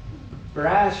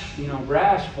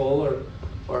bashful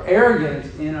or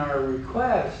arrogant in our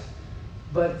request,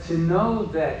 but to know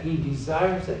that he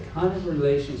desires that kind of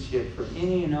relationship for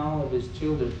any and all of his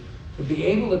children, to be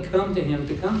able to come to him,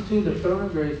 to come to the throne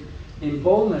of grace in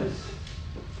boldness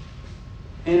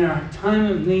in our time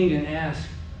of need and ask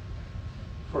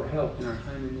for help in our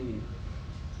time of need.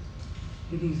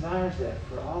 He desires that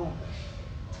for all of us.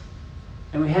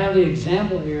 And we have the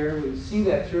example here, we see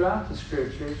that throughout the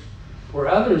scriptures, where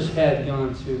others had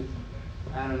gone to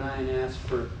Adonai and asked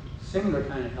for similar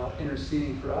kind of help,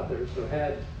 interceding for others, or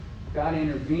had God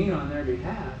intervene on their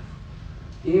behalf,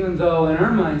 even though in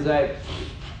our mind's eye,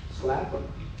 slap them,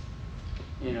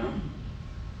 you know,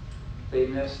 they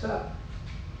messed up.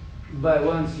 But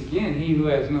once again, he who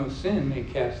has no sin may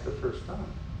cast the first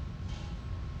stone.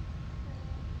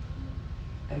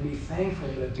 And be thankful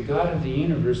that the God of the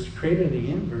universe, the creator of the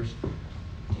universe,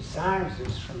 desires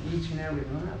this from each and every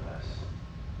one of us.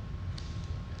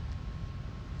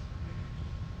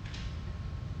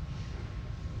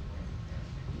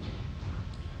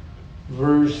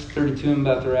 Verse 32, I'm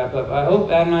about to wrap up. I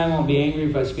hope Adonai won't be angry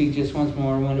if I speak just once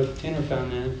more. One of 10 are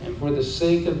found then, and for the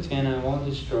sake of 10 I won't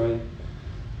destroy it.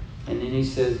 And then he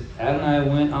says, Adonai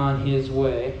went on his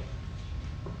way.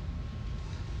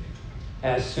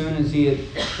 As soon as he had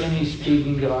finished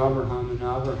speaking to Abraham, and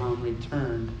Abraham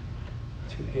returned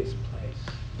to his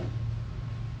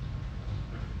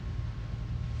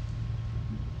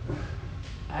place.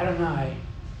 Adonai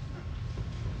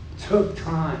took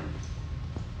time.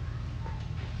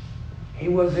 He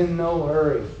was in no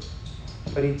hurry,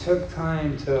 but he took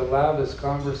time to allow this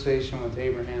conversation with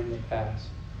Abraham to pass.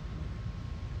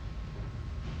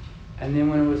 And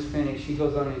then when it was finished, he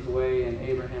goes on his way and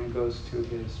Abraham goes to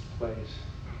his place.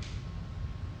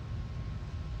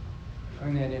 I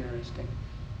find that interesting.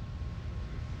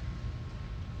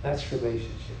 That's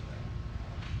relationship.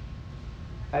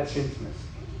 That's intimacy.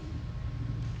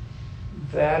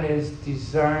 That is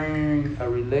desiring a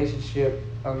relationship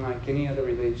unlike any other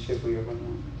relationship we ever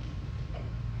known.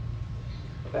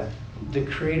 That the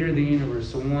creator of the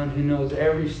universe, the one who knows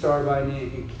every star by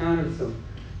name, he counted them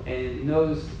and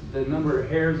knows the number of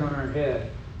hairs on our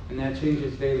head, and that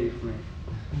changes daily for me.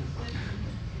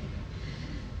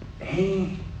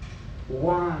 He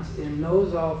wants and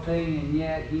knows all things, and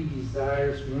yet He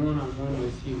desires one-on-one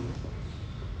with you.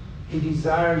 He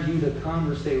desires you to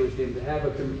conversate with Him, to have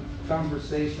a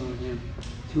conversation with Him,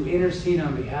 to intercede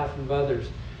on behalf of others,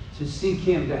 to seek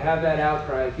Him, to have that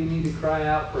outcry. If you need to cry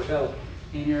out for help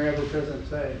in your ever-present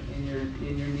time, in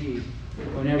your need,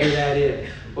 whenever that is,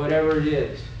 whatever it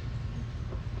is,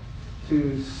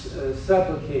 to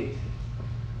supplicate,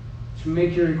 to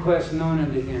make your request known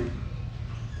unto Him,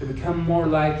 to become more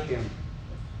like Him,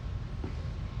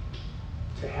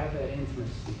 to have that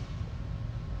intimacy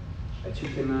that you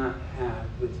cannot have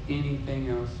with anything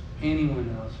else,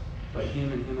 anyone else, but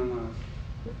Him and Him alone.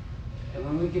 And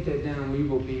when we get that down, we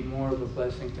will be more of a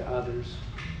blessing to others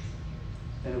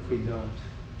than if we don't.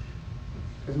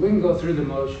 Because we can go through the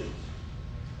motions.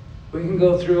 We can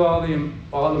go through all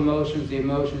the motions, the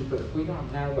emotions, but if we don't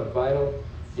have a vital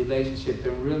relationship,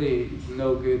 they're really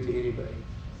no good to anybody.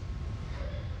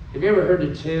 Have you ever heard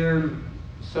the term,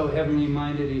 so heavenly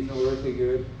minded, he's no earthly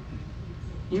good?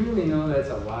 You really know that's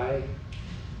a lie.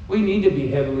 We need to be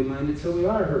heavenly minded so we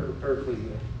are earthly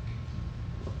good.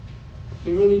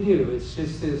 We really do. It's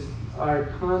just our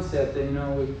concept,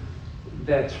 and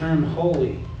that term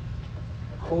holy,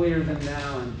 holier than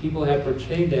thou, and people have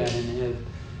portrayed that and have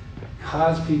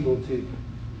caused people to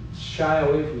shy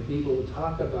away from people who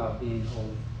talk about being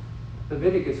holy.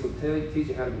 Leviticus will teach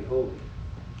you how to be holy.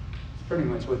 It's pretty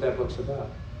much what that book's about.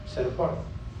 Set apart.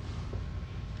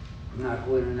 I'm not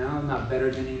holier than thou. I'm not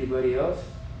better than anybody else.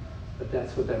 But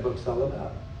that's what that book's all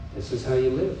about. This is how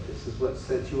you live. This is what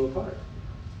sets you apart.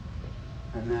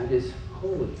 And that is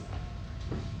holy.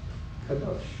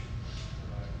 Kadosh.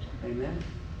 Amen?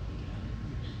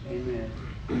 Amen.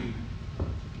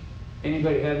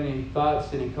 Anybody have any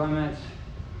thoughts, any comments?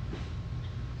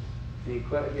 Any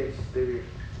questions? Yes, David.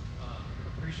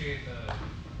 Appreciate the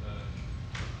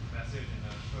message and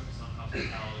the focus on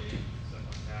hospitality and stuff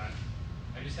like that.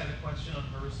 I just had a question on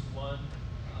verse 1.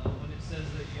 When it says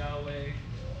that Yahweh,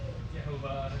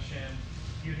 Yehovah, Hashem,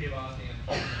 Yud-Heh-Vav,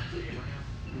 and Abraham.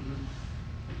 Mm-hmm.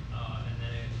 And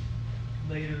then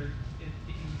later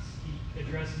he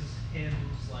addresses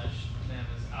him/them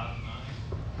as Adonai.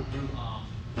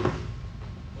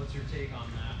 What's your take on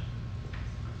that?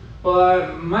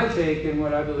 Well, my take and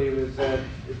what I believe is that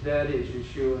is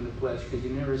Yeshua in the flesh, because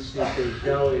you never see that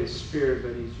Yahweh is spirit,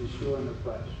 but He's Yeshua in the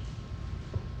flesh.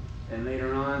 And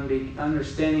later on,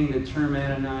 understanding the term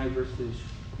Adonai versus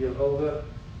Jehovah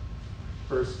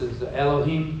versus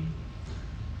Elohim.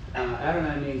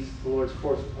 Adonai means the Lord's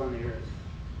force upon the earth.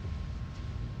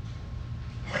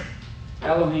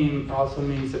 Elohim also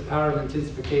means the power of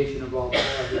intensification of all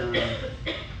power here on earth.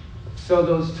 So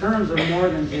those terms are more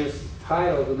than just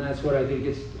titles, and that's what I think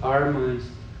gets our minds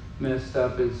messed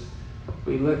up, is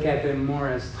we look at them more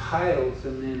as titles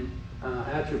and then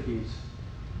attributes.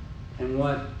 And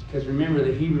because remember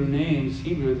the Hebrew names,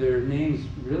 their names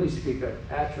really speak of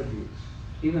attributes.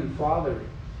 Even Father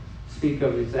speak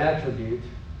of His attribute,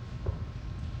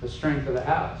 the strength of the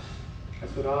house.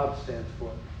 That's what Ab stands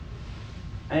for.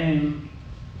 Aim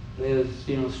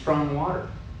is, strong water.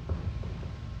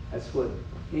 That's what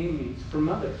Aim means for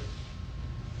mother.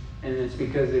 And it's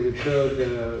because they would throw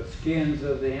the skins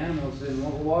of the animals in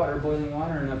water, boiling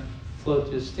water, and it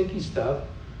float this sticky stuff,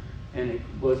 and it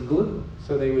was glue.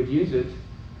 So they would use it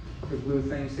to glue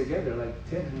things together, like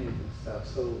tin hands and stuff.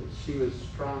 So she was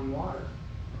strong water.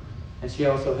 And she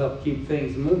also helped keep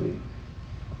things moving.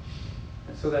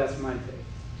 And so that's my take.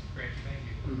 Great, thank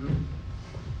you. Mm-hmm.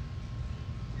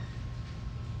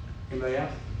 Anybody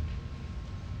else?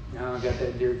 No, I got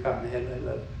that deer caught in the headlight.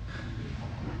 Look.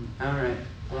 All right.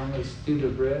 Well, I'm going to stew the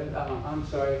bread. I'm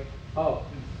sorry. Oh,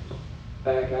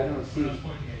 back. I don't see. I was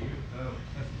pointing at you.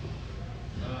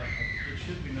 It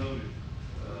should be noted in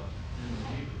the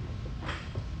Hebrew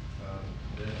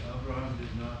that Abraham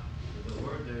did not, the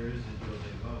word there is in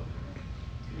Yod-Heh-Vav.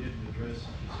 He didn't address it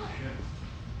as Hashem.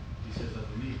 He says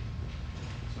Adonai.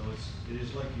 So it is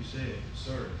like you say,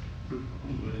 sir,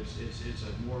 but it's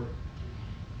a more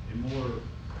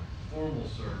formal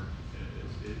sir.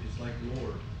 It's like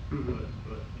Lord,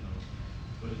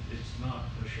 but it's not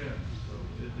Hashem. So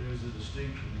there's a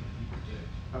distinction in the Hebrew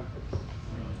text.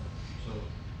 So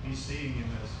he's seeing him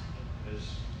as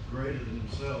greater than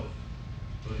himself,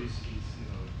 but he's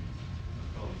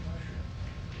calling him Hashem.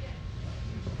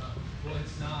 Well,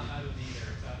 it's not Adonai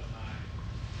there, it's Adonai.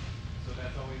 So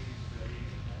that's always used for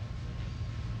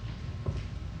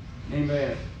the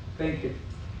Amen. Thank you.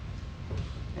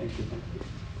 Thank you.